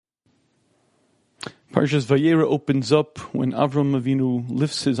Parshas Vayera opens up when Avram Avinu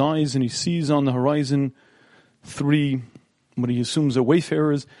lifts his eyes and he sees on the horizon three, what he assumes are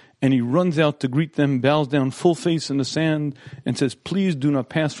wayfarers, and he runs out to greet them, bows down full face in the sand, and says, "Please do not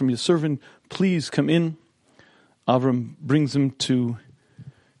pass from your servant. Please come in." Avram brings them to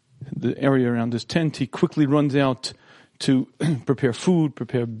the area around his tent. He quickly runs out to prepare food,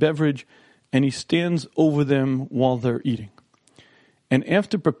 prepare beverage, and he stands over them while they're eating. And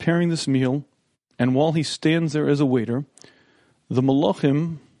after preparing this meal, and while he stands there as a waiter, the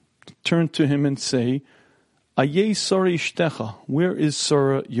Malachim turn to him and say, "Ayeh Sarah ishtecha, where is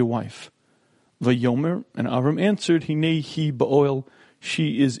Sarah, your wife?" Vayomer, and Avram answered, "Hinei hi ba'oel,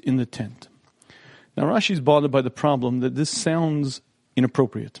 she is in the tent." Now Rashi's bothered by the problem that this sounds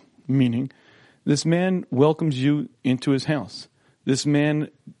inappropriate, meaning this man welcomes you into his house. This man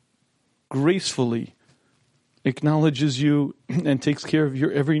gracefully acknowledges you and takes care of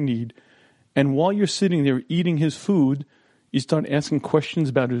your every need. And while you're sitting there eating his food, you start asking questions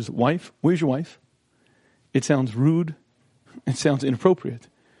about his wife. Where's your wife? It sounds rude. It sounds inappropriate.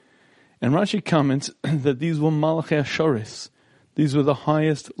 And Rashi comments that these were Malachei Hasharis. These were the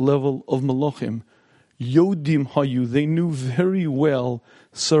highest level of Malachim. Yodim Hayu. They knew very well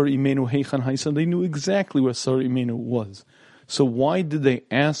Sarah Imenu Heichan Haisa. They knew exactly where Sarah Imenu was. So why did they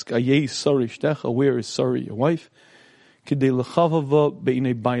ask, Ayeh Sarah Ishtecha, where is Sarah, your wife? Kidei Lechavava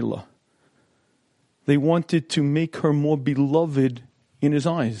Be'inei Baila. They wanted to make her more beloved in his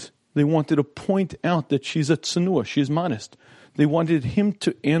eyes. They wanted to point out that she's a tsanua, she's modest. They wanted him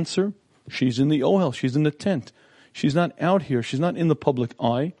to answer, she's in the ohel, she's in the tent. She's not out here, she's not in the public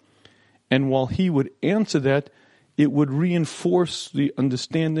eye. And while he would answer that, it would reinforce the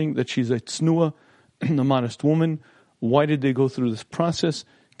understanding that she's a tsanua, a modest woman. Why did they go through this process?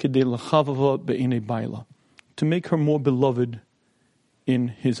 Kedei l'chavava be'inei baila, to make her more beloved in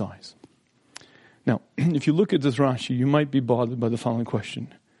his eyes. Now, if you look at this Rashi, you might be bothered by the following question.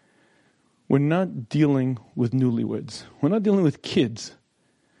 We're not dealing with newlyweds. We're not dealing with kids.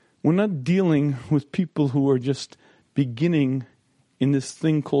 We're not dealing with people who are just beginning in this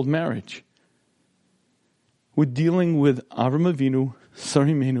thing called marriage. We're dealing with Avram Avinu, Sarah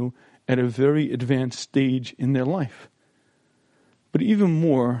Imenu, at a very advanced stage in their life. But even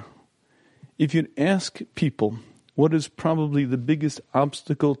more, if you'd ask people what is probably the biggest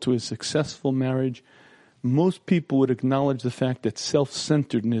obstacle to a successful marriage, most people would acknowledge the fact that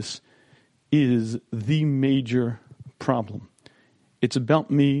self-centeredness is the major problem. It's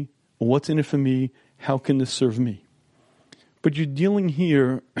about me, what's in it for me, how can this serve me? But you're dealing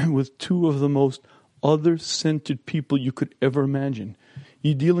here with two of the most other-centered people you could ever imagine.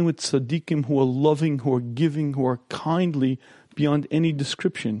 You're dealing with tzaddikim who are loving, who are giving, who are kindly beyond any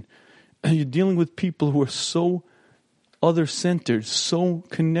description. You're dealing with people who are so other-centered, so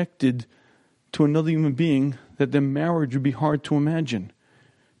connected to another human being that their marriage would be hard to imagine.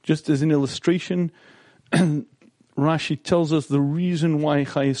 Just as an illustration, Rashi tells us the reason why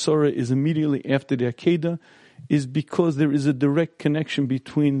Chayesora is immediately after the Akedah is because there is a direct connection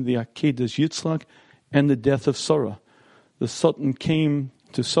between the Akedah's Yitzchak and the death of Sarah. The Sultan came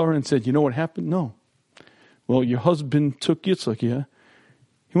to Sarah and said, "You know what happened?" "No." "Well, your husband took Yitzchak, yeah?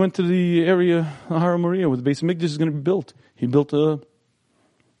 He went to the area, Har Moriah, where the base of Mikdash is going to be built. He built a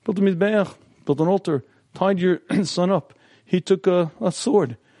mizbeach, built an altar, tied your son up. He took a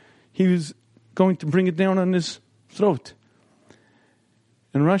sword. He was going to bring it down on his throat."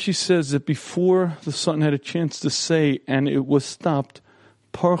 And Rashi says that before the son had a chance to say, and it was stopped,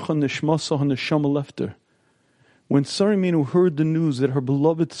 Parcha neshmasa haneshama left her. When Sarah Imenu heard the news that her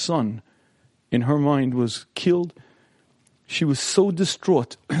beloved son, in her mind, was killed, she was so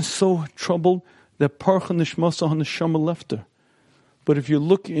distraught, so troubled, that Parcha neshmasa haneshama left her. But if you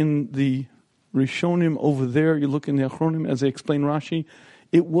look in the Rishonim over there, you look in the Achronim, as they explain Rashi,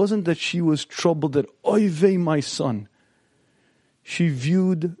 it wasn't that she was troubled that, oy vey, my son. She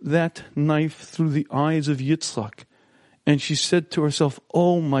viewed that knife through the eyes of Yitzchak. And she said to herself,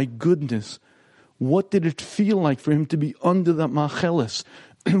 oh my goodness, what did it feel like for him to be under that macheles?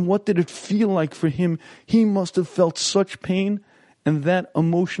 And what did it feel like for him? He must have felt such pain. And that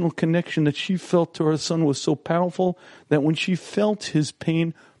emotional connection that she felt to her son was so powerful that when she felt his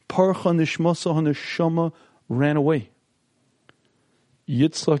pain, Parcha nishmasa haneshama ran away.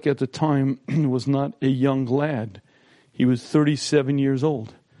 Yitzchak at the time was not a young lad. He was 37 years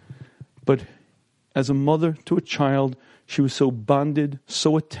old. But as a mother to a child, she was so bonded,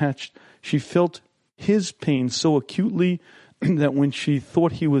 so attached. She felt his pain so acutely that when she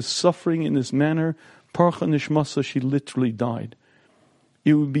thought he was suffering in this manner, Parcha nishmasa, she literally died.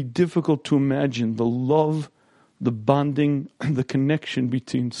 It would be difficult to imagine the love, the bonding, the connection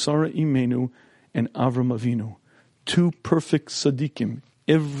between Sarah Imenu and Avram Avinu. Two perfect tzaddikim.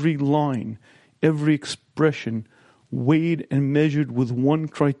 Every line, every expression weighed and measured with one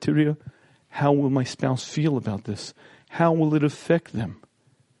criteria. How will my spouse feel about this? How will it affect them?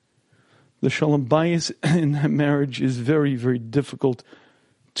 The shalom bayis in that marriage is very, very difficult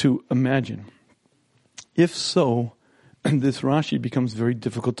to imagine. If so, this Rashi becomes very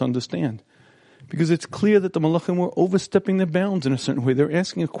difficult to understand. Because it's clear that the Malachim were overstepping their bounds in a certain way. They're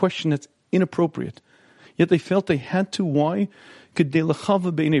asking a question that's inappropriate. Yet they felt they had to. Why?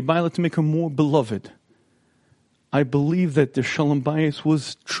 To make her more beloved. I believe that the shalom bayis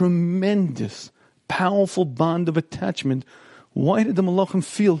was tremendous, powerful bond of attachment. Why did the Malachim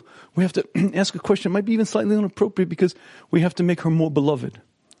feel we have to ask a question? It might be even slightly inappropriate because we have to make her more beloved.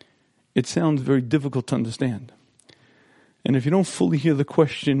 It sounds very difficult to understand. And if you don't fully hear the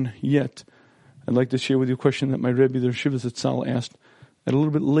question yet, I'd like to share with you a question that my Rebbe, the Shiva Zatzal, asked at a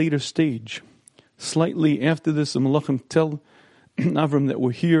little bit later stage. Slightly after this, the Malachim tell Avram that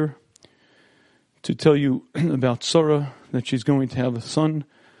we're here to tell you about Sarah, that she's going to have a son.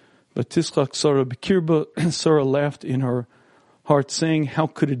 But Tischach Sarah Bekirba, Sarah laughed in her heart, saying, how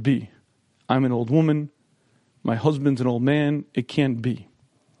could it be? I'm an old woman. My husband's an old man. It can't be.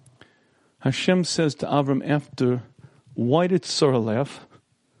 Hashem says to Avram after, why did Sarah laugh?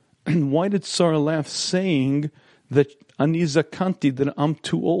 Why did Sarah laugh, saying that Ani zakanti, that I'm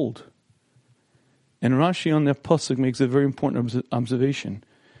too old? And Rashi on that pasuk makes a very important observation.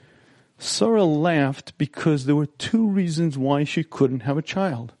 Sarah laughed because there were two reasons why she couldn't have a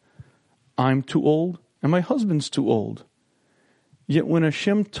child. I'm too old, and my husband's too old. Yet when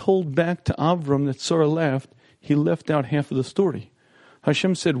Hashem told back to Avram that Sarah laughed, he left out half of the story.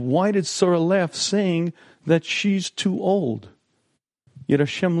 Hashem said, why did Sarah laugh, saying that she's too old? Yet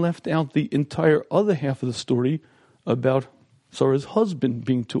Hashem left out the entire other half of the story about Sarah's husband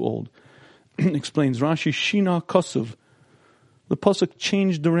being too old. Explains Rashi, Shina Kasav. The pasuk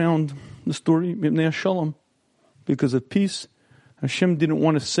changed around the story, Mibnei Shalom, because of peace. Hashem didn't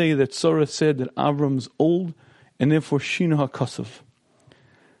want to say that Sarah said that Avram's old, and therefore Shina HaKasav.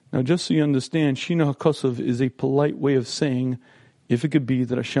 Now just so you understand, Shina HaKasav is a polite way of saying, if it could be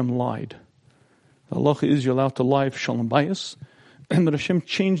that Hashem lied. The halacha is you're allowed to lie if shalom bayis, but Hashem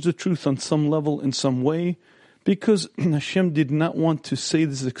changed the truth on some level, in some way, because Hashem did not want to say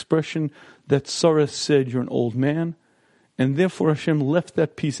this expression that Sarah said you're an old man, and therefore Hashem left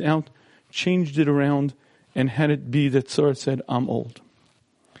that piece out, changed it around, and had it be that Sarah said, I'm old.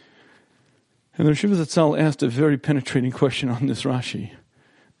 And the Shiva Zatzal asked a very penetrating question on this Rashi.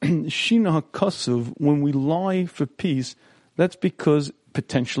 Shina HaKasav, when we lie for peace, that's because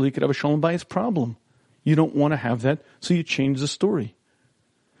potentially you could have a shalom bayis problem. You don't want to have that, so you change the story.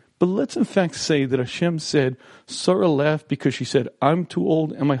 But let's in fact say that Hashem said, Sarah laughed because she said, I'm too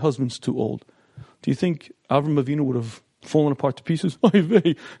old and my husband's too old. Do you think Avram Avinu would have fallen apart to pieces?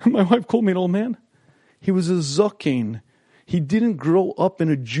 My wife called me an old man. He was a zaken. He didn't grow up in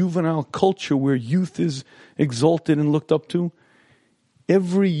a juvenile culture where youth is exalted and looked up to.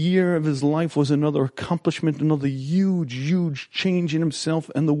 Every year of his life was another accomplishment, another huge, huge change in himself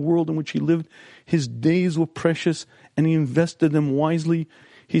and the world in which he lived. His days were precious and he invested them wisely.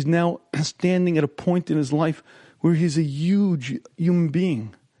 He's now standing at a point in his life where he's a huge human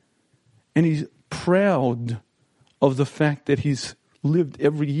being. And he's proud of the fact that he's lived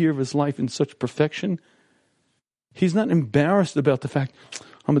every year of his life in such perfection. He's not embarrassed about the fact,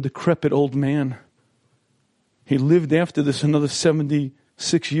 I'm a decrepit old man. He lived after this another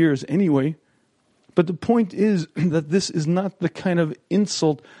 76 years anyway. But the point is that this is not the kind of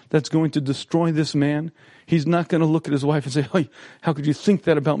insult that's going to destroy this man. He's not going to look at his wife and say, hey, how could you think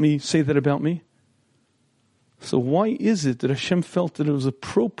that about me, say that about me? So why is it that Hashem felt that it was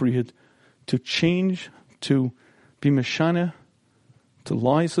appropriate to change, to be meshana, to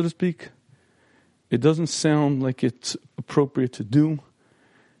lie, so to speak? It doesn't sound like it's appropriate to do,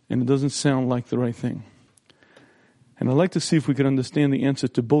 and it doesn't sound like the right thing. And I'd like to see if we could understand the answer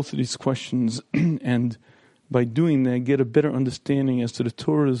to both of these questions, and by doing that, get a better understanding as to the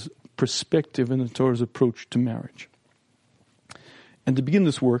Torah's perspective and the Torah's approach to marriage. And to begin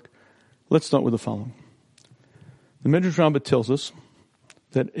this work, let's start with the following. The Medrash Rabbah tells us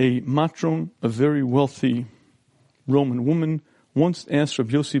that a matron, a very wealthy Roman woman, once asked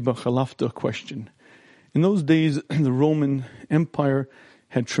Rabbi Yossi bar Chalafta a question. In those days, the Roman Empire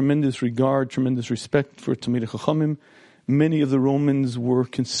had tremendous regard, tremendous respect for Talmidei Chachamim. Many of the Romans were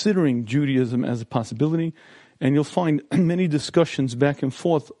considering Judaism as a possibility, and you'll find many discussions back and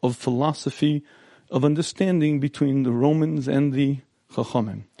forth of philosophy, of understanding between the Romans and the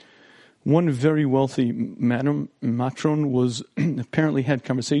Chachamim. One very wealthy matron was apparently had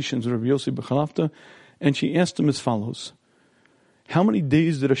conversations with Rabbi Yossi bar Chalafta, and she asked him as follows: how many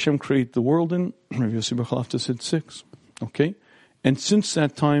days did Hashem create the world in? Rabbi Yossi bar Chalafta said 6. Okay. And since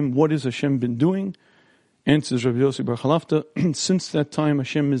that time, what has Hashem been doing? Answers Rabbi Yossi bar Chalafta, since that time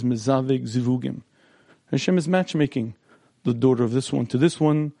Hashem is mezaveg zivugim. Hashem is matchmaking the daughter of this one to this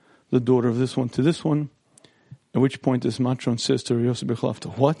one, the daughter of this one to this one. At which point this matron says to Rabbi Yossi bar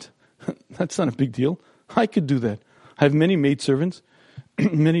Chalafta, what? That's not a big deal. I could do that. I have many maidservants,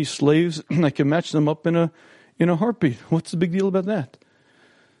 many slaves. I can match them up in a heartbeat. What's the big deal about that?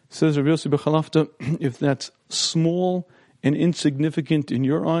 Says Rabbi Yossi bar Chalafta, if that's small and insignificant in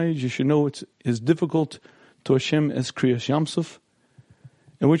your eyes, you should know it's as difficult to Hashem as Kriyas Yamsuf.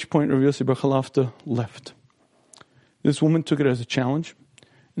 At which point Rabbi Yossi bar Chalafta left. This woman took it as a challenge.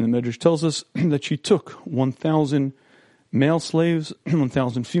 And the Medrash tells us that she took 1,000 male slaves,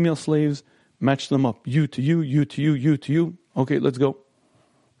 1,000 female slaves, matched them up. You to you, you to you, you to you. Okay, let's go.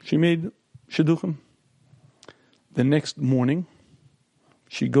 She made shidduchim. The next morning,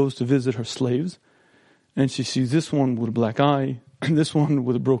 she goes to visit her slaves, and she sees this one with a black eye, this one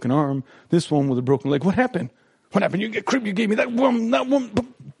with a broken arm, this one with a broken leg. What happened? What happened? You gave me that one.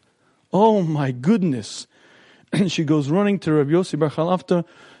 Oh my goodness. And she goes running to Rabbi Yossi bar Chalafta,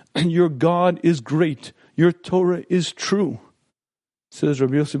 your God is great. Your Torah is true. Says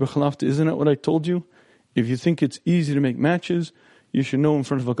Rabbi Yossi bar Chalafta, isn't that what I told you? If you think it's easy to make matches, you should know in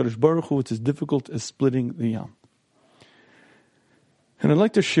front of HaKadosh Baruch Hu it's as difficult as splitting the yam. And I'd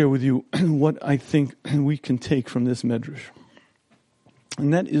like to share with you what I think we can take from this medrash.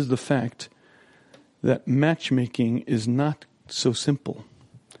 And that is the fact that matchmaking is not so simple.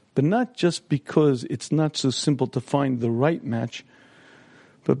 But not just because it's not so simple to find the right match,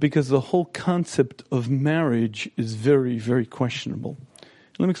 but because the whole concept of marriage is very, very questionable.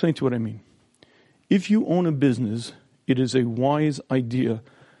 Let me explain to you what I mean. If you own a business, it is a wise idea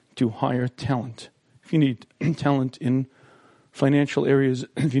to hire talent. If you need talent in financial areas,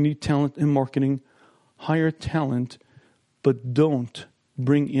 if you need talent in marketing, hire talent, but don't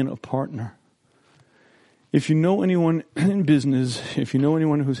bring in a partner. If you know anyone in business, if you know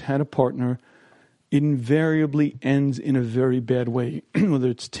anyone who's had a partner, it invariably ends in a very bad way. Whether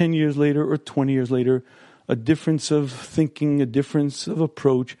it's 10 years later or 20 years later, a difference of thinking, a difference of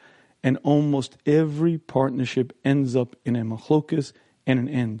approach, and almost every partnership ends up in a machlokas and an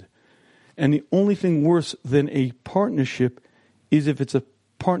end. And the only thing worse than a partnership is if it's a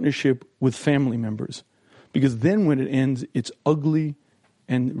partnership with family members. Because then when it ends, it's ugly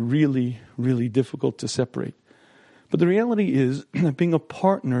and really, really difficult to separate. But the reality is that being a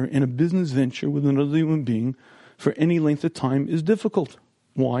partner in a business venture with another human being for any length of time is difficult.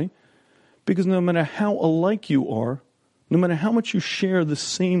 Why? Because no matter how alike you are, no matter how much you share the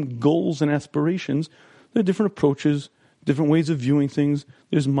same goals and aspirations, there are different approaches, different ways of viewing things.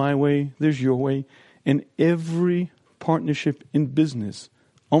 There's my way, there's your way. And every partnership in business,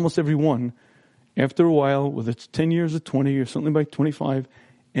 almost every one, after a while, whether it's 10 years or 20 or something by 25,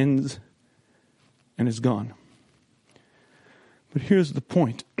 ends and is gone. But here's the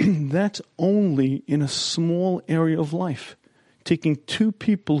point. That's only in a small area of life. Taking two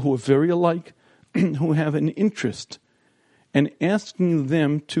people who are very alike, who have an interest, and asking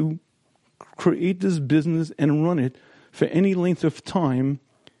them to create this business and run it for any length of time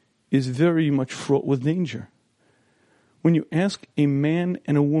is very much fraught with danger. When you ask a man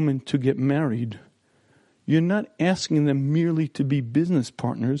and a woman to get married, you're not asking them merely to be business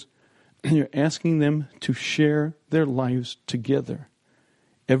partners. You're asking them to share their lives together.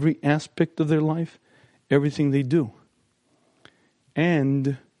 Every aspect of their life, everything they do.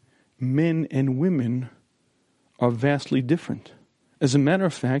 And men and women are vastly different. As a matter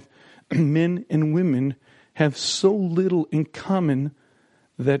of fact, men and women have so little in common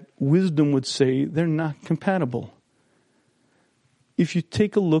that wisdom would say they're not compatible. If you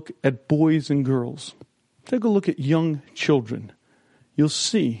take a look at boys and girls, take a look at young children, you'll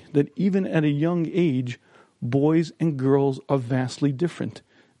see that even at a young age, boys and girls are vastly different.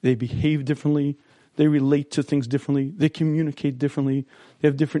 They behave differently, they relate to things differently, they communicate differently, they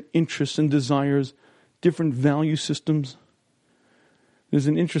have different interests and desires, different value systems. There's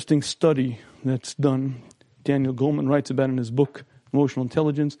an interesting study that's done. Daniel Goleman writes about it in his book, Emotional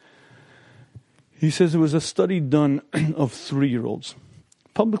Intelligence. He says there was a study done of 3-year-olds,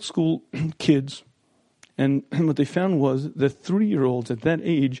 public school kids, and what they found was that 3-year-olds at that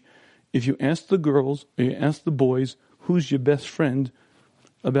age, if you ask the girls or you ask the boys, who's your best friend,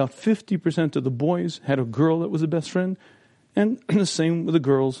 about 50% of the boys had a girl that was a best friend, and the same with the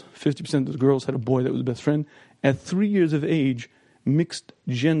girls. 50% of the girls had a boy that was a best friend. At 3 years of age, mixed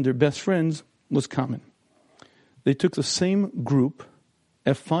gender best friends was common. They took the same group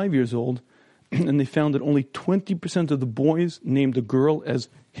at 5 years old, and they found that only 20% of the boys named a girl as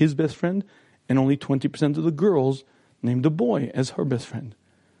his best friend, and only 20% of the girls named a boy as her best friend.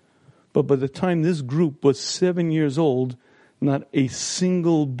 But by the time this group was 7 years old, not a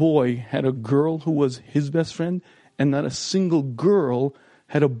single boy had a girl who was his best friend, and not a single girl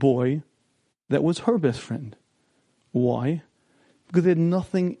had a boy that was her best friend. Why? Because they had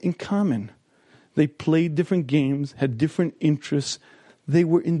nothing in common. They played different games, had different interests. They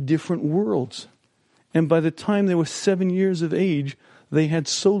were in different worlds. And by the time they were 7 years of age, they had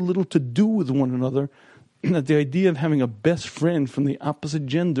so little to do with one another that the idea of having a best friend from the opposite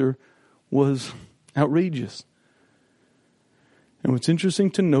gender was outrageous. And what's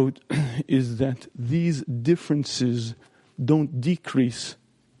interesting to note is that these differences don't decrease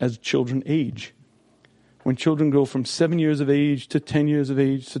as children age. When children go from 7 years of age to 10 years of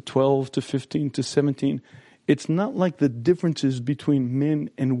age to 12 to 15 to 17, it's not like the differences between men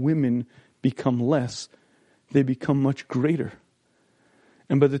and women become less. They become much greater.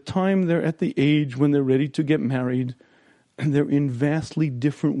 And by the time they're at the age when they're ready to get married, they're in vastly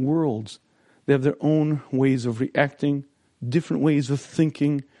different worlds. They have their own ways of reacting, different ways of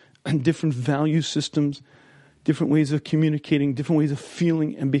thinking, and different value systems, different ways of communicating, different ways of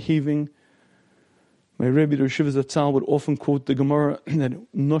feeling and behaving. My Rabbi Shafier Zatzal would often quote the Gemara that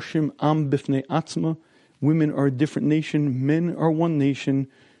Noshim am bifnei atzma, women are a different nation, men are one nation,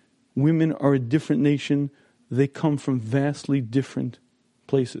 women are a different nation, they come from vastly different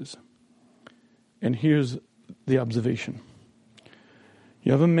places. And here's the observation.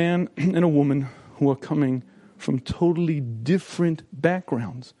 You have a man and a woman who are coming from totally different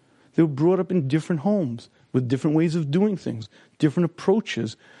backgrounds. They were brought up in different homes with different ways of doing things, different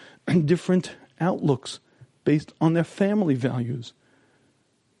approaches, and different outlooks based on their family values.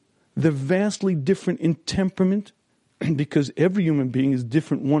 They're vastly different in temperament because every human being is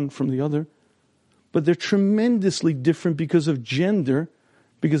different one from the other. But they're tremendously different because of gender,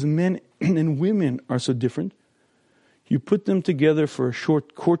 because men and women are so different. You put them together for a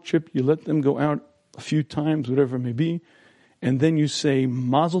short courtship, you let them go out a few times, whatever it may be, and then you say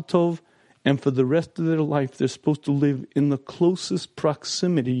Mazel Tov, and for the rest of their life they're supposed to live in the closest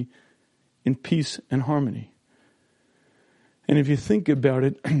proximity in peace and harmony. And if you think about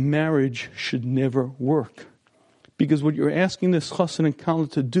it, marriage should never work. Because what you're asking this chassan and kala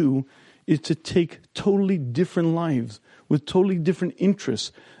to do is to take totally different lives with totally different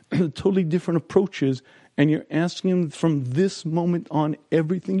interests, totally different approaches, and you're asking them from this moment on,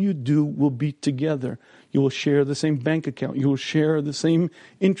 everything you do will be together. You will share the same bank account. You will share the same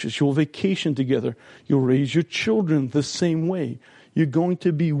interests. You will vacation together. You'll raise your children the same way. You're going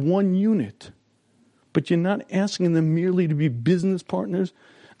to be one unit. But you're not asking them merely to be business partners.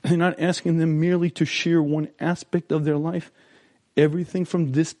 You're not asking them merely to share one aspect of their life. Everything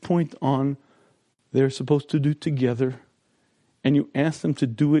from this point on, they're supposed to do together. And you ask them to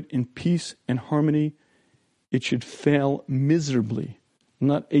do it in peace and harmony. It should fail miserably.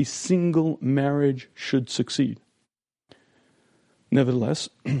 Not a single marriage should succeed. Nevertheless,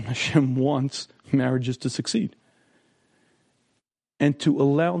 Hashem wants marriages to succeed. And to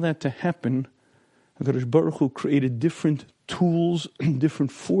allow that to happen, HaKadosh Baruch Hu created different tools and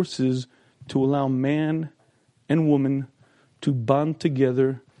different forces to allow man and woman to bond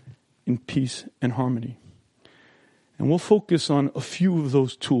together in peace and harmony. And we'll focus on a few of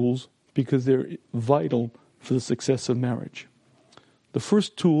those tools because they're vital for the success of marriage. The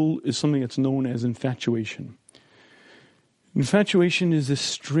first tool is something that's known as infatuation. Infatuation is this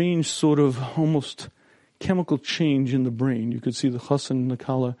strange sort of almost chemical change in the brain. You could see the chassan and the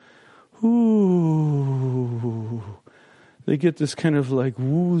kala, ooh, they get this kind of like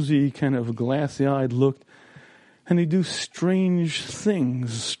woozy, kind of glassy-eyed look, and they do strange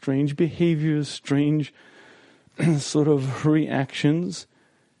things, strange behaviors, strange sort of reactions,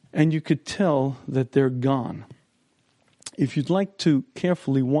 and you could tell that they're gone. If you'd like to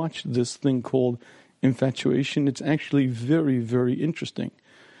carefully watch this thing called infatuation, it's actually very, very interesting.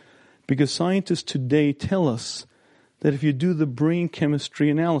 Because scientists today tell us that if you do the brain chemistry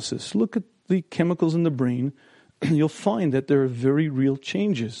analysis, look at the chemicals in the brain, you'll find that there are very real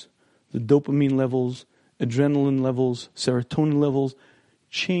changes. The dopamine levels, adrenaline levels, serotonin levels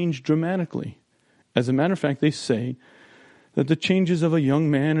change dramatically. As a matter of fact, they say that the changes of a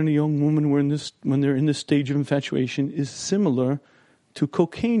young man and a young woman when they're in this stage of infatuation is similar to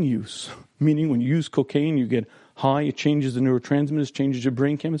cocaine use. Meaning when you use cocaine, you get high, it changes the neurotransmitters, changes your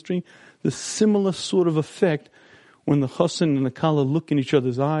brain chemistry. The similar sort of effect when the chassan and the kala look in each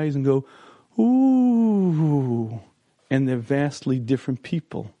other's eyes and go, ooh, and they're vastly different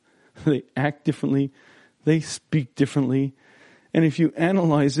people. They act differently, they speak differently, and if you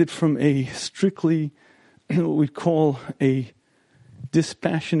analyze it from a strictly, what we call a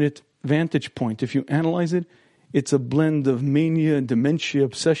dispassionate vantage point, if you analyze it, it's a blend of mania, dementia,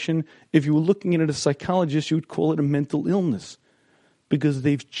 obsession. If you were looking at it as a psychologist, you would call it a mental illness, because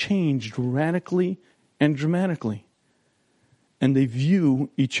they've changed radically and dramatically, and they view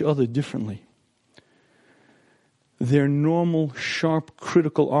each other differently. Their normal, sharp,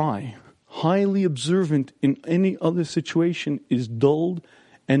 critical eye, highly observant in any other situation, is dulled,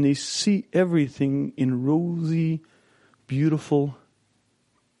 and they see everything in rosy, beautiful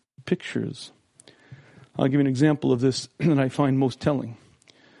pictures. I'll give you an example of this that I find most telling.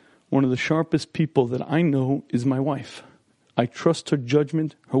 One of the sharpest people that I know is my wife. I trust her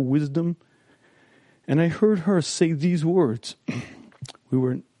judgment, her wisdom, and I heard her say these words. We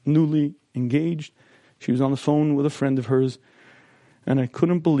were newly engaged. She was on the phone with a friend of hers, and I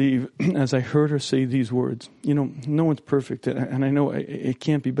couldn't believe as I heard her say these words. You know, no one's perfect, and I know it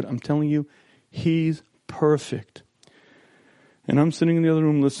can't be, but I'm telling you, he's perfect. And I'm sitting in the other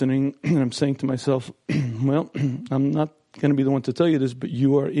room listening, and I'm saying to myself, well, I'm not going to be the one to tell you this, but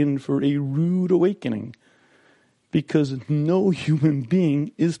you are in for a rude awakening, because no human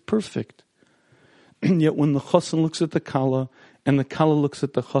being is perfect. Yet when the chassan looks at the kala, and the kala looks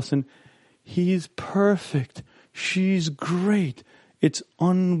at the chassan, he's perfect. She's great. It's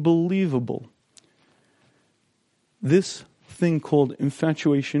unbelievable. This thing called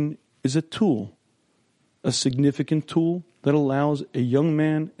infatuation is a tool, a significant tool that allows a young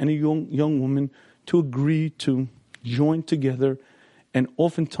man and a young woman to agree to join together, and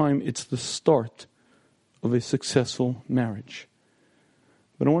oftentimes it's the start of a successful marriage.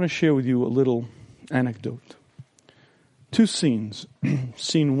 But I want to share with you a little anecdote. 2 scenes,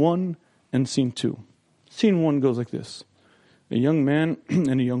 scene 1 and scene 2. Scene 1 goes like this. A young man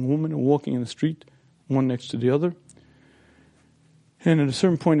and a young woman are walking in the street, one next to the other. And at a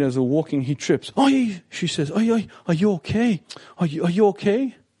certain point, as they're walking, he trips. Ay, she says, ay, are you okay? Are you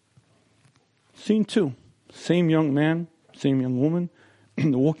okay? Scene 2. Same young man, same young woman.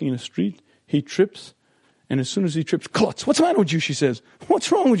 They're walking in the street. He trips. And as soon as he trips, klutz, what's the matter with you, she says.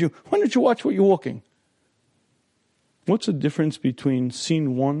 What's wrong with you? Why don't you watch what you're walking? What's the difference between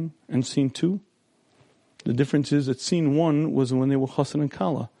scene 1 and scene 2? The difference is that scene 1 was when they were chassan and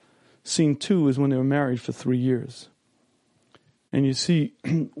kala. Scene 2 is when they were married for 3 years. And you see,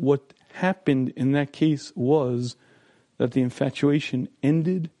 what happened in that case was that the infatuation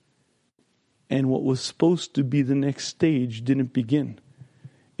ended, and what was supposed to be the next stage didn't begin.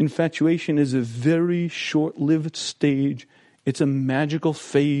 Infatuation is a very short-lived stage. It's a magical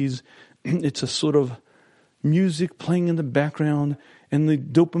phase. It's a sort of music playing in the background and the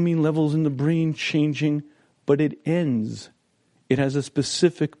dopamine levels in the brain changing, but it ends. It has a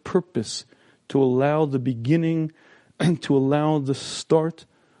specific purpose to allow the beginning, to allow the start,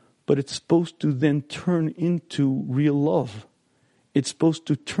 but it's supposed to then turn into real love. It's supposed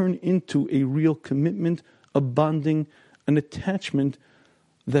to turn into a real commitment, a bonding, an attachment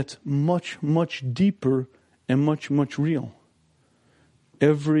that's much, much deeper and much, much real.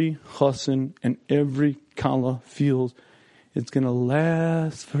 Every chassan and every kala feels it's going to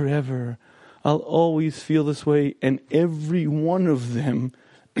last forever. I'll always feel this way. And every one of them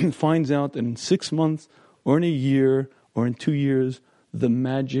finds out that in 6 months or in a year or in 2 years, the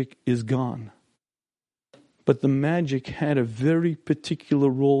magic is gone. But the magic had a very particular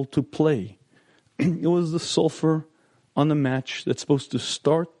role to play. It was the sulfur on the match that's supposed to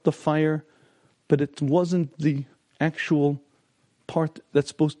start the fire, but it wasn't the actual part that's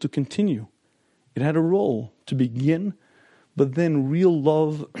supposed to continue. It had a role to begin, but then real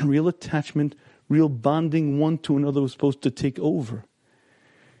love, real attachment, real bonding one to another was supposed to take over.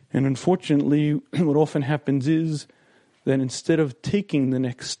 And unfortunately, what often happens is that instead of taking the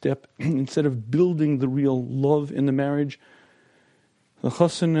next step, instead of building the real love in the marriage, the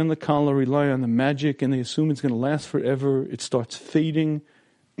chassan and the kala rely on the magic, and they assume it's going to last forever. It starts fading,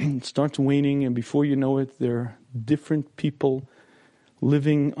 it starts waning, and before you know it, they're different people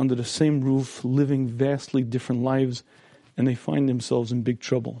living under the same roof, living vastly different lives, and they find themselves in big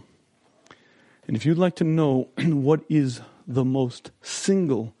trouble. And if you'd like to know what is the most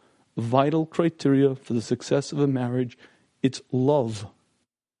single vital criteria for the success of a marriage, it's love.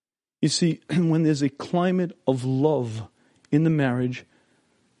 You see, when there's a climate of love in the marriage,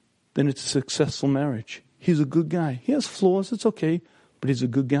 then it's a successful marriage. He's a good guy. He has flaws, it's okay, but he's a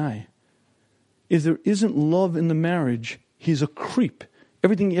good guy. If there isn't love in the marriage, he's a creep.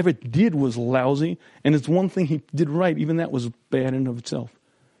 Everything he ever did was lousy, and it's one thing he did right, even that was bad in and of itself.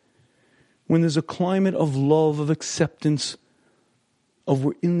 when there's a climate of love, of acceptance, of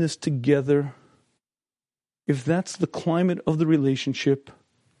we're in this together, if that's the climate of the relationship,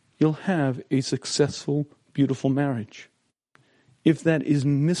 you'll have a successful, beautiful marriage. If that is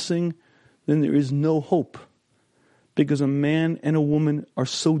missing, then there is no hope. Because a man and a woman are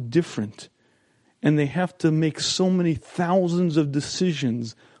so different, and they have to make so many thousands of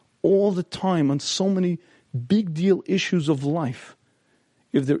decisions all the time on so many big deal issues of life.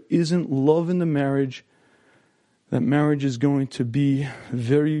 If there isn't love in the marriage, that marriage is going to be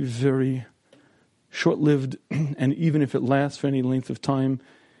very, very short-lived, and even if it lasts for any length of time,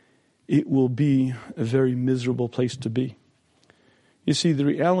 it will be a very miserable place to be. You see, the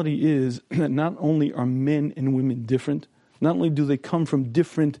reality is that not only are men and women different, not only do they come from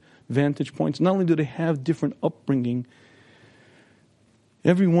different vantage points, not only do they have different upbringing,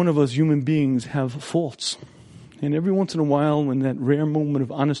 every one of us human beings have faults. And every once in a while, when that rare moment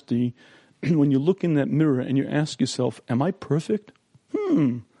of honesty, when you look in that mirror and you ask yourself, am I perfect?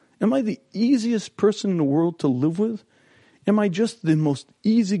 Am I the easiest person in the world to live with? Am I just the most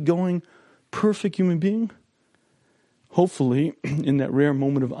easygoing, perfect human being? Hopefully, in that rare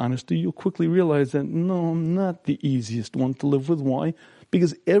moment of honesty, you'll quickly realize that, no, I'm not the easiest one to live with. Why?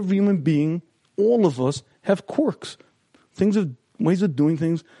 Because every human being, all of us, have quirks. Ways of doing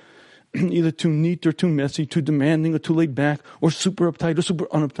things, either too neat or too messy, too demanding or too laid back, or super uptight or super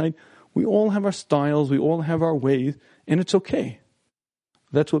unuptight. We all have our styles, we all have our ways, and it's okay.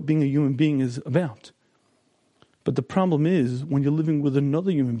 That's what being a human being is about. But the problem is, when you're living with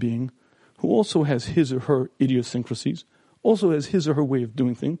another human being who also has his or her idiosyncrasies, also has his or her way of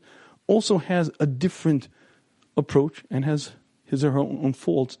doing things, also has a different approach and has his or her own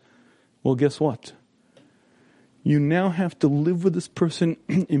faults, well, guess what? You now have to live with this person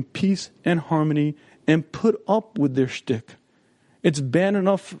in peace and harmony and put up with their shtick. It's bad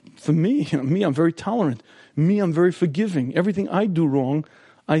enough for me. Me, I'm very tolerant. Me, I'm very forgiving. Everything I do wrong,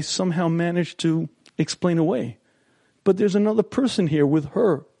 I somehow manage to explain away. But there's another person here with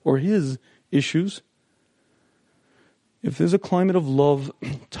her or his issues. If there's a climate of love,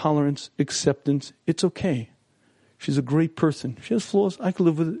 tolerance, acceptance, it's okay. She's a great person. She has flaws. I can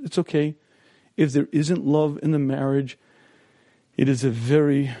live with it. It's okay. If there isn't love in the marriage, it is a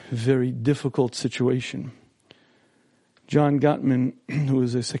very, very difficult situation. John Gottman, who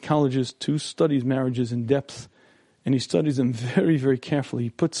is a psychologist who studies marriages in depth, and he studies them very, very carefully. He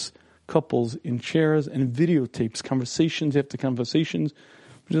puts couples in chairs and videotapes conversations after conversations.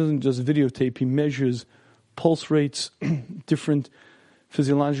 He doesn't just videotape, he measures pulse rates, different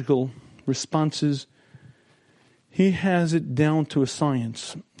physiological responses. He has it down to a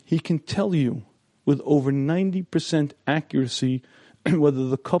science. He can tell you with over 90% accuracy whether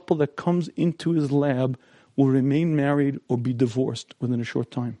the couple that comes into his lab will remain married or be divorced within a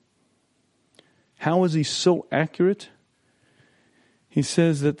short time. How is he so accurate? He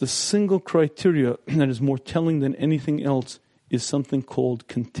says that the single criteria that is more telling than anything else is something called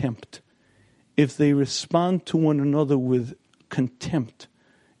contempt. If they respond to one another with contempt,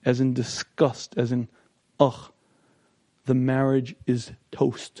 as in disgust, as in, ugh, the marriage is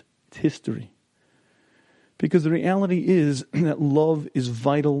toast. It's history. Because the reality is that love is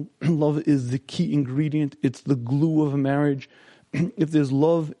vital. Love is the key ingredient. It's the glue of a marriage. If there's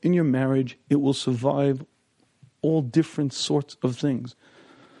love in your marriage, it will survive all different sorts of things.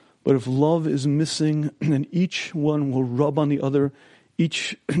 But if love is missing, then each one will rub on the other.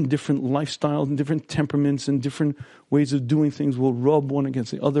 Each different lifestyles and different temperaments and different ways of doing things will rub one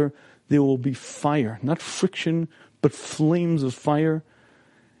against the other. There will be fire, not friction, but flames of fire.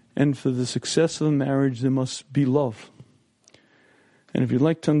 And for the success of a marriage, there must be love. And if you'd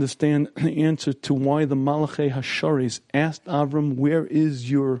like to understand the answer to why the Malachei Hasharis asked Avram, where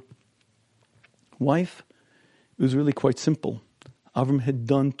is your wife? It was really quite simple. Avram had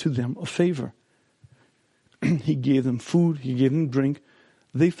done to them a favor. He gave them food, he gave them drink.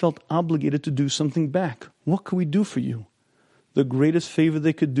 They felt obligated to do something back. What could we do for you? The greatest favor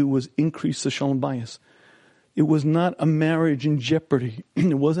they could do was increase the shalom bayis. It was not a marriage in jeopardy.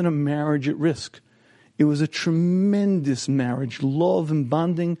 It wasn't a marriage at risk. It was a tremendous marriage, love and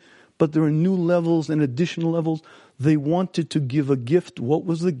bonding, but there are new levels and additional levels. They wanted to give a gift. What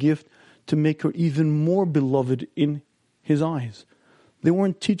was the gift? To make her even more beloved in his eyes. They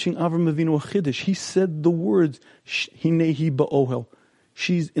weren't teaching Avram Avinu a chiddush. He said the words, Hinehi ba'ohel.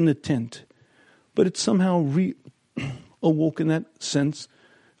 She's in the tent. But it somehow awoke in that sense,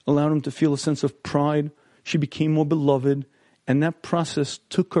 allowed him to feel a sense of pride. She became more beloved, and that process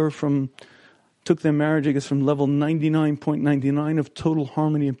took their marriage, I guess, from level 99.99 of total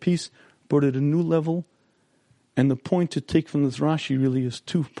harmony and peace, brought it a new level. And the point to take from this Rashi really is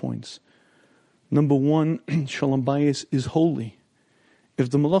 2 points. Number one, Shalom Bayis is holy. If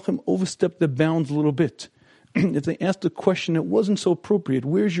the Malachim overstepped their bounds a little bit, if they asked a question that wasn't so appropriate,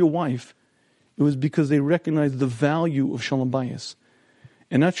 where's your wife? It was because they recognized the value of Shalom Bayis.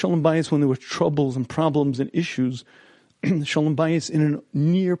 And not Shalom Bayis when there were troubles and problems and issues. Shalom Bayis in a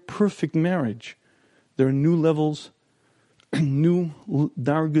near perfect marriage. There are new levels, new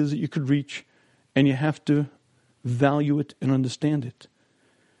dargas that you could reach, and you have to value it and understand it.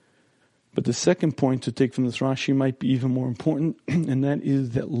 But the second point to take from this Rashi might be even more important, and that is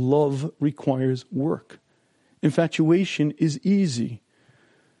that love requires work. Infatuation is easy.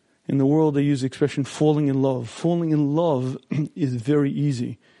 In the world, they use the expression falling in love. Falling in love is very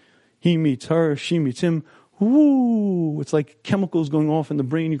easy. He meets her, she meets him. Woo! It's like chemicals going off in the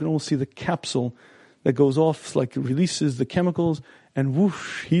brain. You can almost see the capsule that goes off. It's like it releases the chemicals, and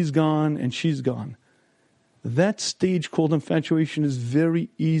whoosh, he's gone and she's gone. That stage called infatuation is very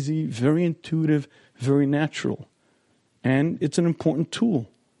easy, very intuitive, very natural. And it's an important tool.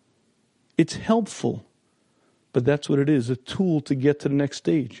 It's helpful. But that's what it is, a tool to get to the next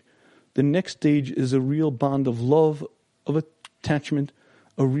stage. The next stage is a real bond of love, of attachment,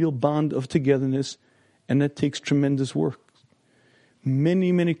 a real bond of togetherness, and that takes tremendous work.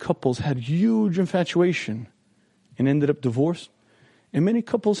 Many, many couples had huge infatuation and ended up divorced. And many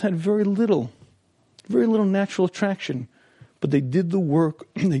couples had very little natural attraction. But they did the work,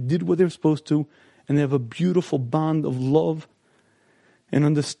 they did what they were supposed to, and they have a beautiful bond of love and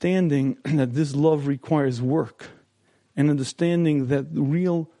understanding that this love requires work, and understanding that the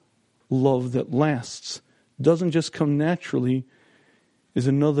real love that lasts doesn't just come naturally is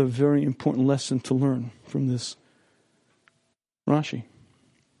another very important lesson to learn from this Rashi.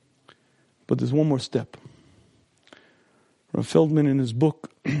 But there's one more step. Rav Feldman, in his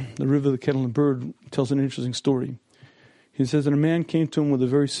book, The River, the Kettle, and the Bird, tells an interesting story. He says that a man came to him with a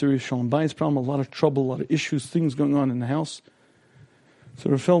very serious Shalom Bayis problem, a lot of trouble, a lot of issues, things going on in the house. So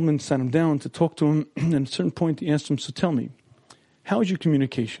Rav Feldman sat him down to talk to him, and at a certain point he asked him, so tell me, how is your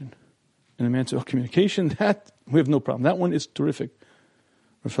communication? And the man said, communication, that, we have no problem. That one is terrific.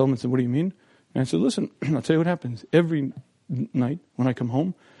 Rav Feldman said, what do you mean? And I said, listen, I'll tell you what happens. Every night when I come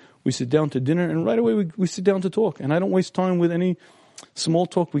home, we sit down to dinner, and right away we sit down to talk. And I don't waste time with any small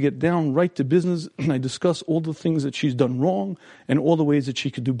talk. We get down right to business, and I discuss all the things that she's done wrong and all the ways that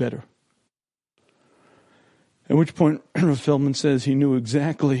she could do better. At which point, Rav Feldman says he knew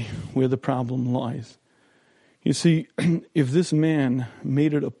exactly where the problem lies. You see, if this man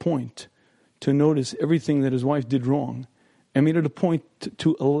made it a point to notice everything that his wife did wrong, and made it a point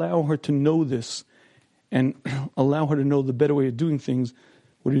to allow her to know this, and allow her to know the better way of doing things,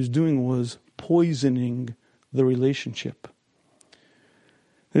 what he was doing was poisoning the relationship.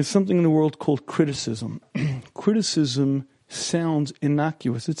 There's something in the world called criticism. Criticism sounds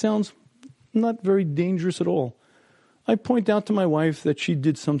innocuous. It sounds not very dangerous at all. I point out to my wife that she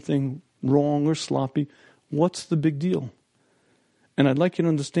did something wrong or sloppy. What's the big deal? And I'd like you to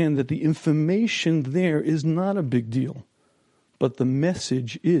understand that the information there is not a big deal. But the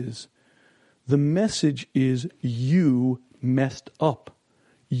message is. The message is you messed up.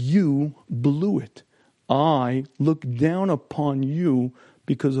 You blew it. I look down upon you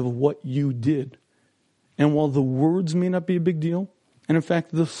because of what you did. And while the words may not be a big deal, and in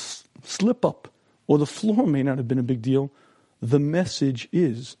fact the slip up or the floor may not have been a big deal, the message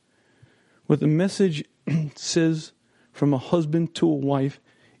is. What the message says from a husband to a wife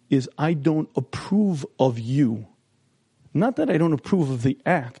is, I don't approve of you. Not that I don't approve of the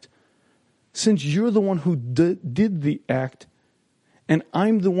act. Since you're the one who did the act, and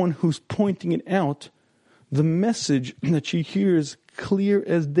I'm the one who's pointing it out, the message that she hears clear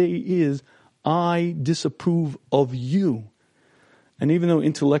as day is, I disapprove of you. And even though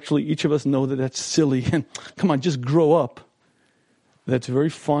intellectually each of us know that that's silly, and come on, just grow up. That's very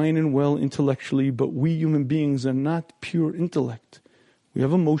fine and well intellectually, but we human beings are not pure intellect. We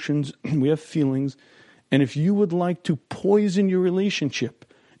have emotions, we have feelings, and if you would like to poison your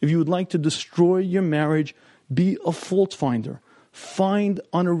relationship, if you would like to destroy your marriage, be a fault finder. Find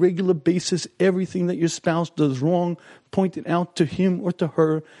on a regular basis everything that your spouse does wrong, point it out to him or to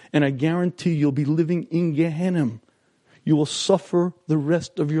her, and I guarantee you'll be living in Gehenna. You will suffer the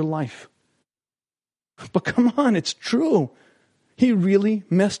rest of your life. But come on, it's true. He really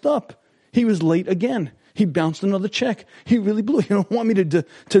messed up. He was late again. He bounced another check. He really blew. You don't want me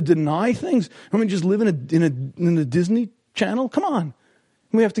to deny things? I mean, just live in a Disney Channel? Come on.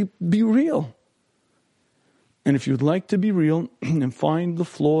 We have to be real. And if you'd like to be real and find the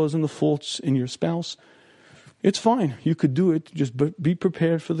flaws and the faults in your spouse, it's fine. You could do it. Just be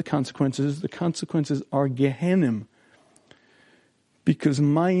prepared for the consequences. The consequences are Gehenna. Because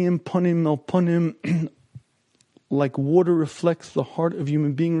mayim panim el panim, like water reflects, the heart of a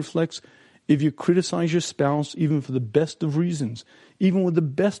human being reflects. If you criticize your spouse, even for the best of reasons, even with the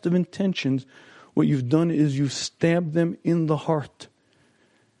best of intentions, what you've done is you've stabbed them in the heart.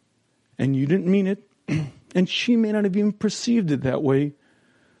 And you didn't mean it, and she may not have even perceived it that way,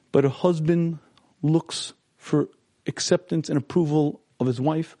 but a husband looks for acceptance and approval of his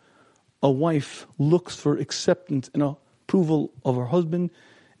wife. A wife looks for acceptance and approval of her husband,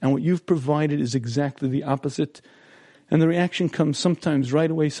 and what you've provided is exactly the opposite. And the reaction comes sometimes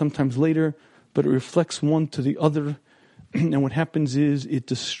right away, sometimes later, but it reflects one to the other. And what happens is it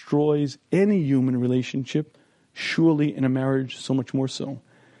destroys any human relationship, surely in a marriage so much more so.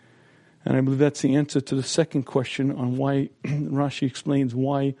 And I believe that's the answer to the second question on why Rashi explains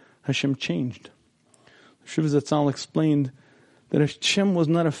why Hashem changed. Shiva Zatzal explained that Hashem was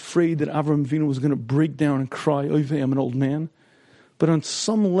not afraid that Avraham Avinu was going to break down and cry, "Oy, I'm an old man." But on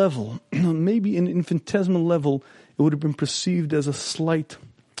some level, maybe an infinitesimal level, it would have been perceived as a slight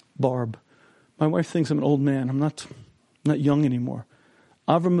barb. My wife thinks I'm an old man. I'm not young anymore.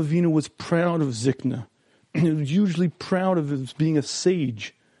 Avraham Avinu was proud of Zikna. He was usually proud of his being a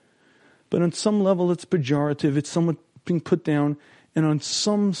sage. But on some level, it's pejorative. It's somewhat being put down. And on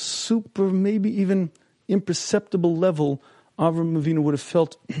some super, maybe even imperceptible level, Avraham Avinu would have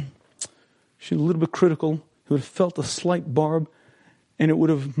felt, she's a little bit critical, he would have felt a slight barb, and it would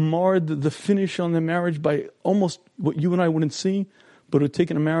have marred the finish on the marriage by almost what you and I wouldn't see, but it would have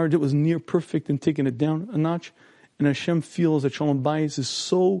taken a marriage that was near perfect and taken it down a notch. And Hashem feels that Shalom Bayis is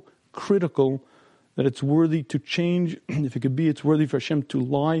so critical that it's worthy to change. If it could be, it's worthy for Hashem to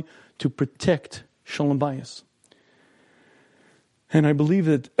lie, to protect Shalom Bayis. And I believe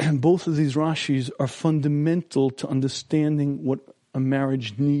that both of these Rashis are fundamental to understanding what a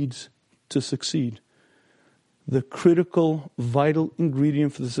marriage needs to succeed. The critical, vital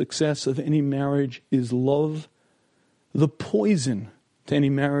ingredient for the success of any marriage is love. The poison to any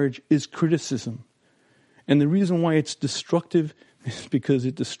marriage is criticism. And the reason why it's destructive is because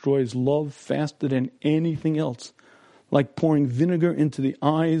it destroys love faster than anything else. Like pouring vinegar into the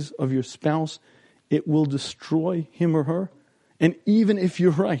eyes of your spouse, it will destroy him or her. And even if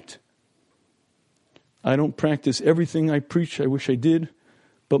you're right, I don't practice everything I preach, I wish I did,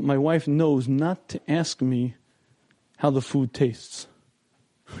 but my wife knows not to ask me how the food tastes.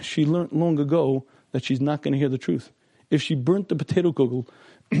 She learned long ago that she's not going to hear the truth. If she burnt the potato kugel,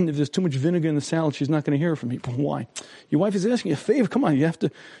 if there's too much vinegar in the salad, she's not going to hear it from me. But why? Your wife is asking you a favor. Come on, you have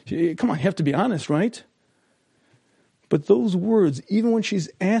to be honest, right? But those words, even when she's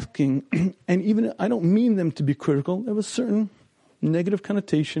asking, and even I don't mean them to be critical, there was a certain negative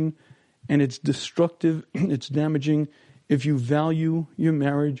connotation, and it's destructive, it's damaging. If you value your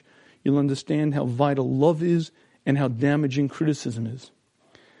marriage, you'll understand how vital love is and how damaging criticism is.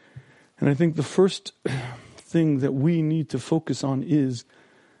 And I think the first thing that we need to focus on is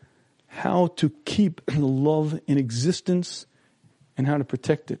how to keep the love in existence and how to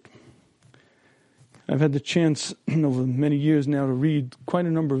protect it. I've had the chance over many years now to read quite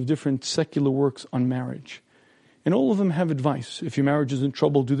a number of different secular works on marriage. And all of them have advice. If your marriage is in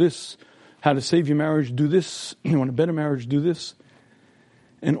trouble, do this. How to save your marriage, do this. You want a better marriage, do this.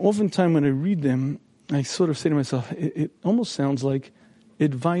 And oftentimes when I read them, I sort of say to myself, it almost sounds like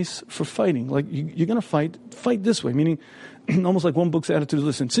advice for fighting. Like you're going to fight this way. Meaning, almost like one book's attitude is,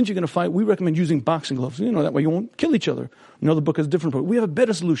 listen, since you're going to fight, we recommend using boxing gloves. That way you won't kill each other. Another book has a different book. We have a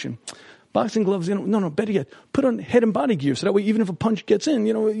better solution. Boxing gloves, no, better yet, put on head and body gear. So that way, even if a punch gets in,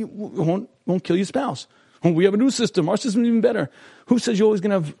 you won't kill your spouse. We have a new system. Our system is even better. Who says you're always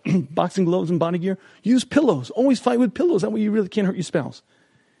going to have boxing gloves and body gear? Use pillows. Always fight with pillows. That way you really can't hurt your spouse.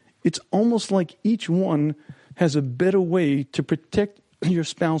 It's almost like each one has a better way to protect your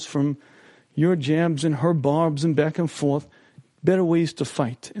spouse from your jabs and her barbs and back and forth. Better ways to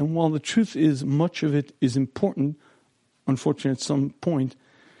fight. And while the truth is much of it is important, unfortunately at some point,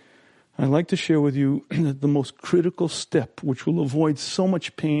 I'd like to share with you that the most critical step, which will avoid so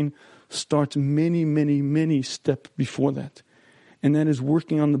much pain, starts many, many, many steps before that. And that is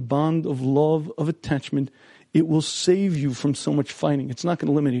working on the bond of love, of attachment. It will save you from so much fighting. It's not going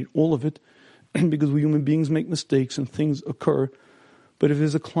to eliminate all of it because we human beings make mistakes and things occur. But if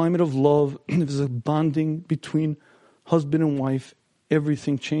there's a climate of love, if there's a bonding between husband and wife,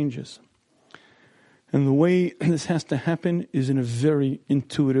 everything changes. And the way this has to happen is in a very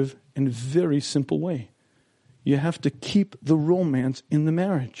intuitive and very simple way. You have to keep the romance in the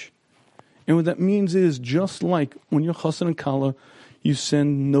marriage. And what that means is, just like when you're chassan and kala, you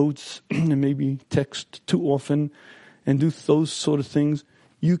send notes and maybe text too often and do those sort of things,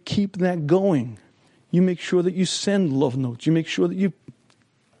 you keep that going. You make sure that you send love notes. You make sure that you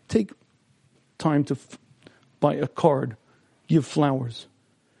take time to buy a card, give flowers.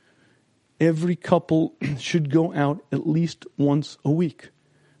 Every couple should go out at least once a week.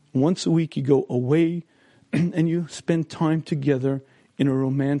 Once a week you go away and you spend time together in a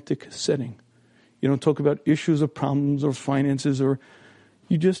romantic setting. You don't talk about issues or problems or finances, or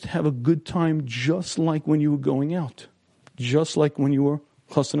you just have a good time, just like when you were going out, just like when you were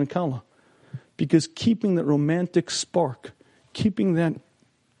chassan and kala. Because keeping that romantic spark, keeping that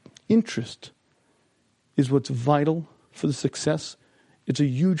interest is what's vital for the success. It's a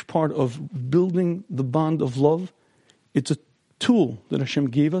huge part of building the bond of love. It's a tool that Hashem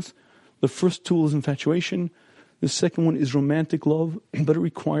gave us. The first tool is infatuation. The second one is romantic love, but it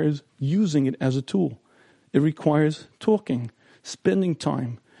requires using it as a tool. It requires talking, spending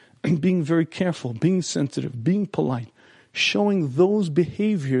time, being very careful, being sensitive, being polite, showing those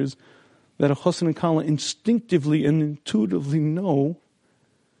behaviors that a chassan and kala instinctively and intuitively know,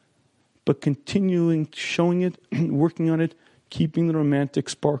 but continuing showing it, working on it, keeping the romantic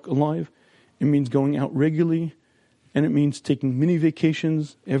spark alive. It means going out regularly, and it means taking mini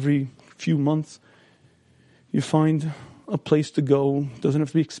vacations every few months. You find a place to go. It doesn't have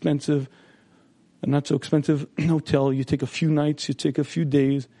to be expensive, a not so expensive hotel. You take a few nights, you take a few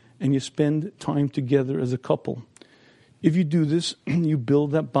days, and you spend time together as a couple. If you do this, you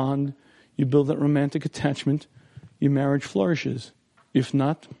build that bond, you build that romantic attachment, your marriage flourishes. If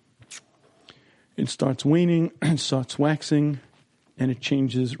not, it starts waning, it starts waxing, and it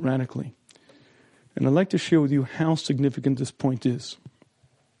changes radically. And I'd like to share with you how significant this point is.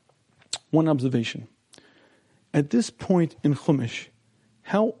 One observation. At this point in Chumash,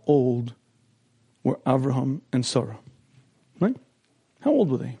 how old were Avraham and Sarah? Right? How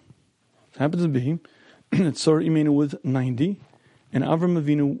old were they? It happens to be that Sarah Imenu was 90 and Avraham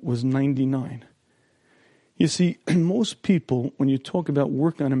Avinu was 99. You see, most people, when you talk about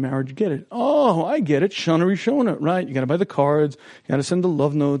working on a marriage, get it. Oh, I get it. Shana Rishona, right? You got to buy the cards. You got to send the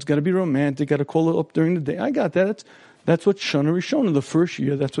love notes. Got to be romantic. Got to call it up during the day. I got that. That's what Shana Rishona, the first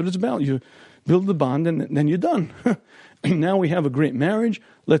year, that's what it's about. You build the bond and then you're done. Now we have a great marriage.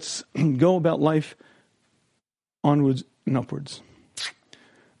 Let's go about life onwards and upwards.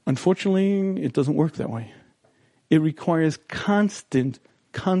 Unfortunately, it doesn't work that way. It requires constant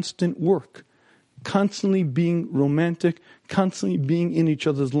work. Constantly being romantic, constantly being in each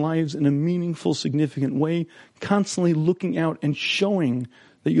other's lives in a meaningful, significant way, constantly looking out and showing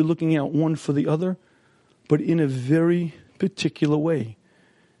that you're looking out one for the other, but in a very particular way.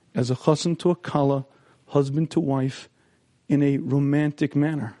 As a chassan to a kala, husband to wife, in a romantic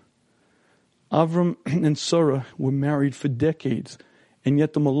manner. Avram and Sarah were married for decades, and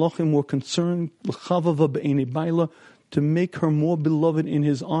yet the Malachim were concerned to make her more beloved in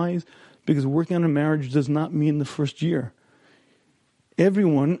his eyes, because working on a marriage does not mean the first year.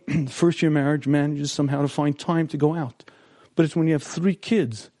 Everyone, first year marriage, manages somehow to find time to go out. But it's when you have 3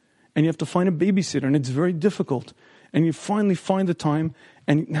 kids and you have to find a babysitter, and it's very difficult. And you finally find the time,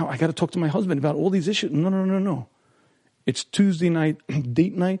 and now I got to talk to my husband about all these issues. No. It's Tuesday night,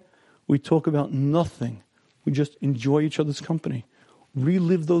 date night. We talk about nothing. We just enjoy each other's company.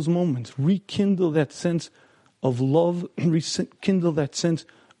 Relive those moments. Rekindle that sense of love. Rekindle that sense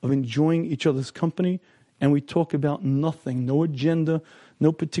of enjoying each other's company, and we talk about nothing, no agenda,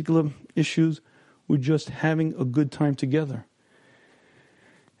 no particular issues. We're just having a good time together.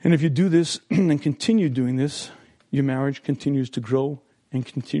 And if you do this and continue doing this, your marriage continues to grow and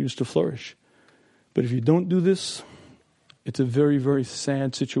continues to flourish. But if you don't do this, it's a very, very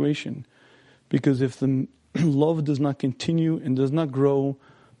sad situation. Because if the love does not continue and does not grow,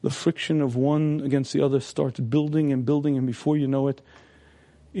 the friction of one against the other starts building, and before you know it,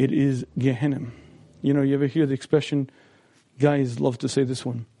 it is Gehenna. You know, you ever hear the expression, guys love to say this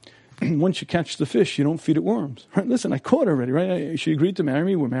one, once you catch the fish, you don't feed it worms. Right? Listen, I caught her already, right? She agreed to marry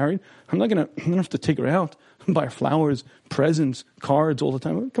me, we're married. I don't have to take her out, buy her flowers, presents, cards all the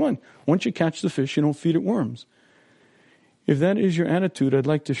time. Come on, once you catch the fish, you don't feed it worms. If that is your attitude, I'd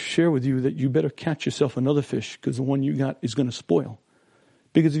like to share with you that you better catch yourself another fish, because the one you got is going to spoil.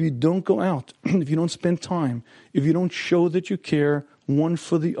 Because if you don't go out, if you don't spend time, if you don't show that you care one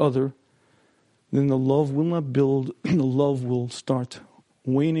for the other, then the love will not build, the love will start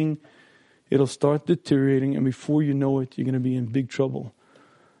waning, it'll start deteriorating, and before you know it, you're going to be in big trouble.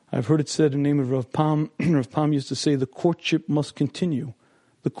 I've heard it said in the name of Rav Pam. Rav Pam used to say the courtship must continue.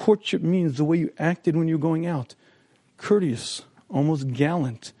 The courtship means the way you acted when you were going out. Courteous, almost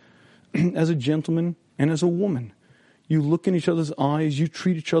gallant, as a gentleman and as a woman. You look in each other's eyes, you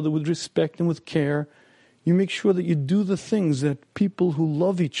treat each other with respect and with care. You make sure that you do the things that people who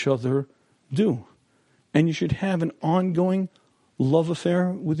love each other do. And you should have an ongoing love affair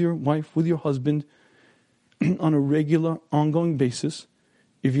with your wife, with your husband, on a regular, ongoing basis.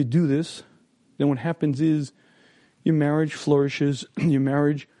 If you do this, then what happens is your marriage flourishes, your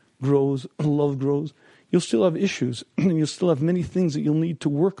marriage grows, love grows. You'll still have issues, and you'll still have many things that you'll need to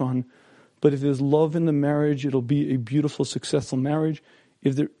work on. But if there's love in the marriage, it'll be a beautiful, successful marriage.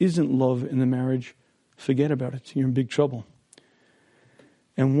 If there isn't love in the marriage, forget about it. You're in big trouble.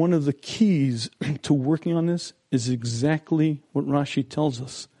 And one of the keys to working on this is exactly what Rashi tells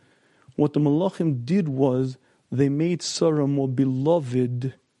us. What the Malachim did was they made Sarah more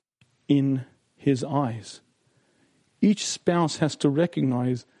beloved in his eyes. Each spouse has to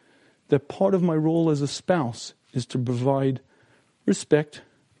recognize that part of my role as a spouse is to provide respect,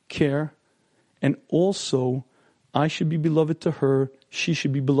 care, and also I should be beloved to her, she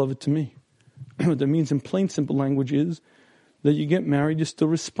should be beloved to me. What that means in plain, simple language is that you get married, you're still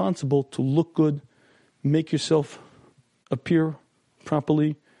responsible to look good, make yourself appear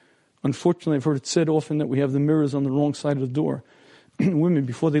properly. Unfortunately, I've heard it said often that we have the mirrors on the wrong side of the door. Women,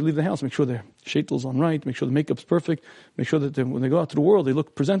 before they leave the house, make sure their shaitl's on right, make sure the makeup's perfect, make sure that when they go out to the world, they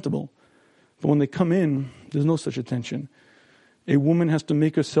look presentable. But when they come in, there's no such attention. A woman has to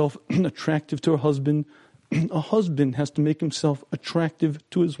make herself attractive to her husband. A husband has to make himself attractive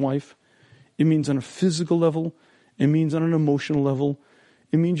to his wife. It means on a physical level. It means on an emotional level.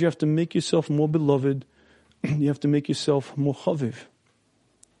 It means you have to make yourself more beloved. You have to make yourself more chaviv.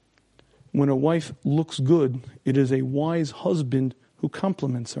 When a wife looks good, it is a wise husband who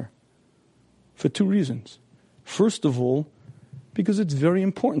compliments her. For two reasons. First of all, because it's very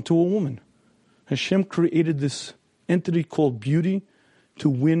important to a woman. Hashem created this entity called beauty to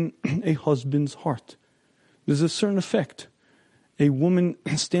win a husband's heart. There's a certain effect. A woman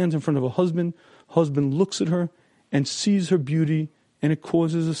stands in front of a husband looks at her and sees her beauty, and it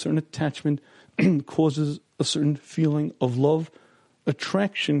causes a certain attachment, causes a certain feeling of love.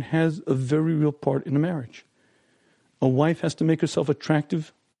 Attraction has a very real part in a marriage. A wife has to make herself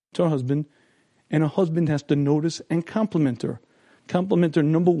attractive to her husband, and a husband has to notice and compliment her. Compliment her,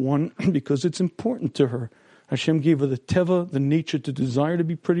 number one, because it's important to her. Hashem gave her the teva, the nature to desire to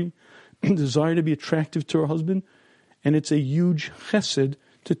be pretty, desire to be attractive to her husband, and it's a huge chesed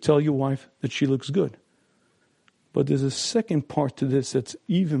to tell your wife that she looks good. But there's a second part to this that's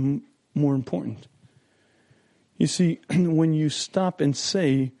even more important. You see, when you stop and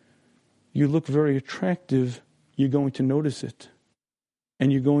say, you look very attractive, you're going to notice it.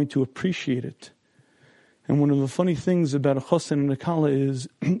 And you're going to appreciate it. And one of the funny things about a chassan and a kala is,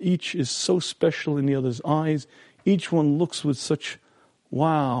 each is so special in the other's eyes. Each one looks with such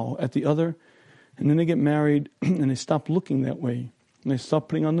wow at the other. And then they get married and they stop looking that way. And they stop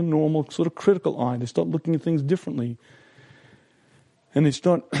putting on the normal sort of critical eye. They start looking at things differently. And they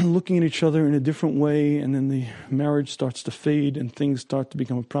start looking at each other in a different way, and then the marriage starts to fade and things start to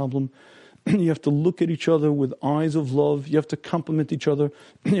become a problem. You have to look at each other with eyes of love. You have to compliment each other.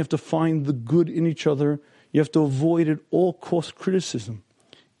 You have to find the good in each other. You have to avoid at all cost criticism.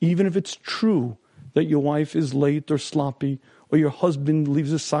 Even if it's true that your wife is late or sloppy, or your husband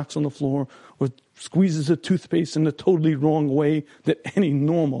leaves his socks on the floor, or squeezes a toothpaste in a totally wrong way that any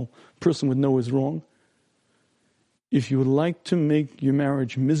normal person would know is wrong. If you would like to make your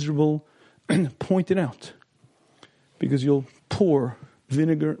marriage miserable, point it out. Because you'll pour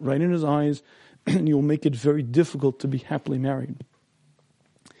vinegar right in his eyes, and you'll make it very difficult to be happily married.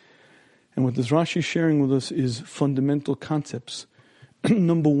 And what this Rashi is sharing with us is fundamental concepts.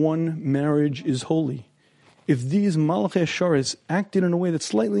 Number one, marriage is holy. If these Malachei Hasharis acted in a way that's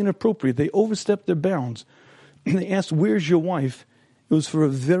slightly inappropriate, they overstepped their bounds, they asked, where's your wife? It was for a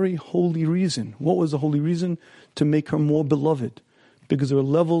very holy reason. What was the holy reason? To make her more beloved. Because there are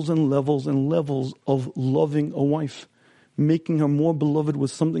levels and levels and levels of loving a wife. Making her more beloved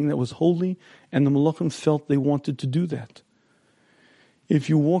was something that was holy, and the Malachim felt they wanted to do that. If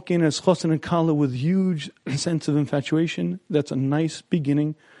you walk in as chassan and kala with huge sense of infatuation, that's a nice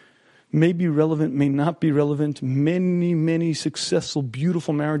beginning. May be relevant, may not be relevant. Many, many successful,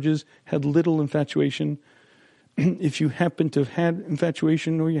 beautiful marriages had little infatuation. If you happen to have had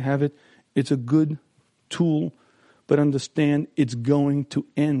infatuation or you have it, it's a good tool, but understand it's going to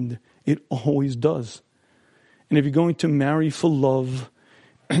end. It always does. And if you're going to marry for love,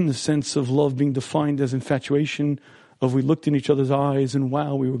 in the sense of love being defined as infatuation, of we looked in each other's eyes and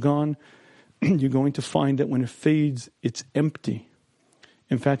wow, we were gone, you're going to find that when it fades, it's empty.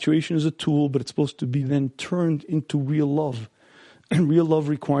 Infatuation is a tool, but it's supposed to be then turned into real love. And real love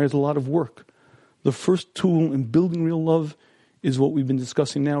requires a lot of work. The first tool in building real love is what we've been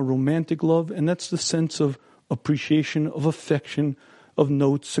discussing now, romantic love, and that's the sense of appreciation, of affection, of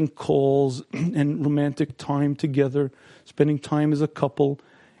notes and calls and romantic time together, spending time as a couple.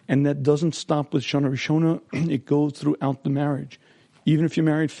 And that doesn't stop with Shana Rishona. It goes throughout the marriage. Even if you're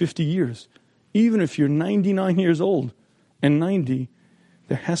married 50 years, even if you're 99 years old and 90,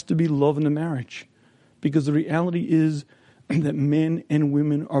 there has to be love in the marriage. Because the reality is that men and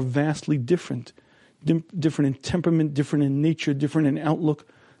women are vastly different. Different in temperament, different in nature, different in outlook.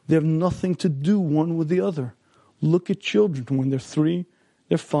 They have nothing to do one with the other. Look at children when they're 3,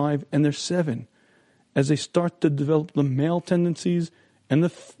 they're 5, and they're 7. As they start to develop the male tendencies and the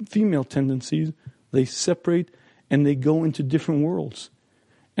female tendencies, they separate and they go into different worlds.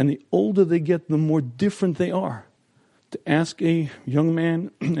 And the older they get, the more different they are. To ask a young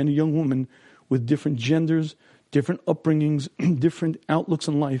man and a young woman with different genders, different upbringings, different outlooks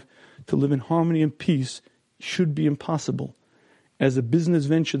on life, to live in harmony and peace should be impossible. As a business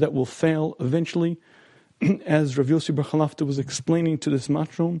venture that will fail eventually, as Rav Yossi Bar Chalafta was explaining to this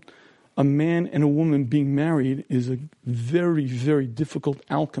matron, a man and a woman being married is a very, very difficult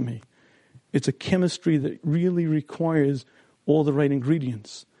alchemy. It's a chemistry that really requires all the right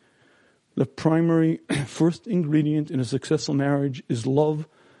ingredients. The primary first ingredient in a successful marriage is love,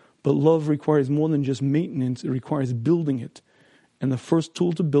 but love requires more than just maintenance, it requires building it. And the first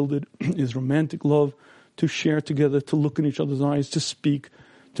tool to build it is romantic love, to share together, to look in each other's eyes, to speak,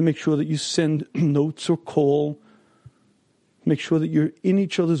 to make sure that you send notes or call, make sure that you're in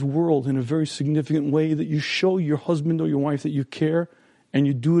each other's world in a very significant way, that you show your husband or your wife that you care, and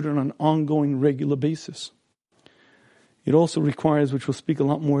you do it on an ongoing, regular basis. It also requires, which we'll speak a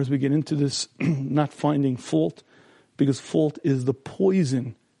lot more as we get into this, not finding fault, because fault is the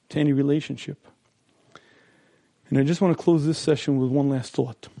poison to any relationship. And I just want to close this session with one last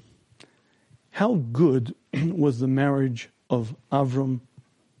thought. How good was the marriage of Avram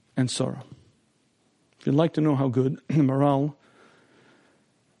and Sarah? If you'd like to know how good, Arial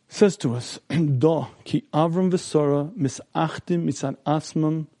says to us, Da ki Avram v'Sarah misachtim mitzad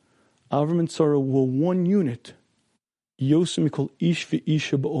asmam. Avram and Sarah were one unit. Yosem mikol ish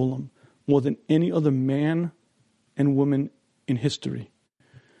v'isha ba'olam, more than any other man and woman in history.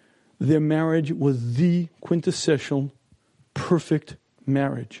 Their marriage was the quintessential, perfect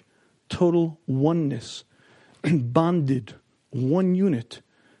marriage. Total oneness, bonded, one unit.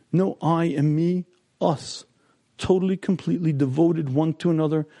 No I and me, us. Totally, completely devoted one to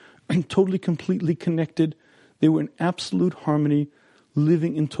another, and totally, completely connected. They were in absolute harmony,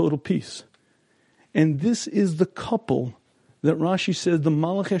 living in total peace. And this is the couple that Rashi says the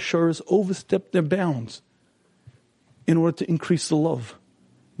Malach Yasharis overstepped their bounds in order to increase the love.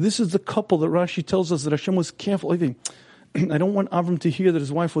 This is the couple that Rashi tells us that Hashem was careful. I don't want Avram to hear that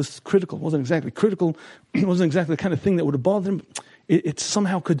his wife was critical. It wasn't exactly critical. It wasn't exactly the kind of thing that would have bothered him. It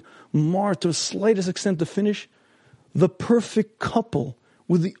somehow could mar to the slightest extent the finish. The perfect couple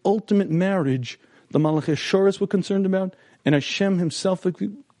with the ultimate marriage the Malach Yasharis were concerned about, and Hashem himself, if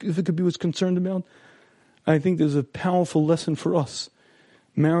it could be, was concerned about. I think there's a powerful lesson for us.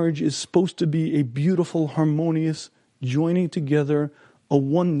 Marriage is supposed to be a beautiful, harmonious, joining together, a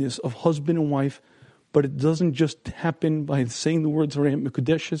oneness of husband and wife, but it doesn't just happen by saying the words Harayim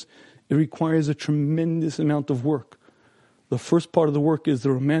Mekudeshes. It requires a tremendous amount of work. The first part of the work is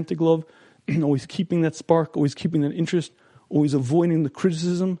the romantic love, always keeping that spark, always keeping that interest, always avoiding the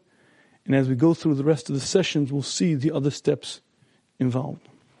criticism. And as we go through the rest of the sessions, we'll see the other steps involved.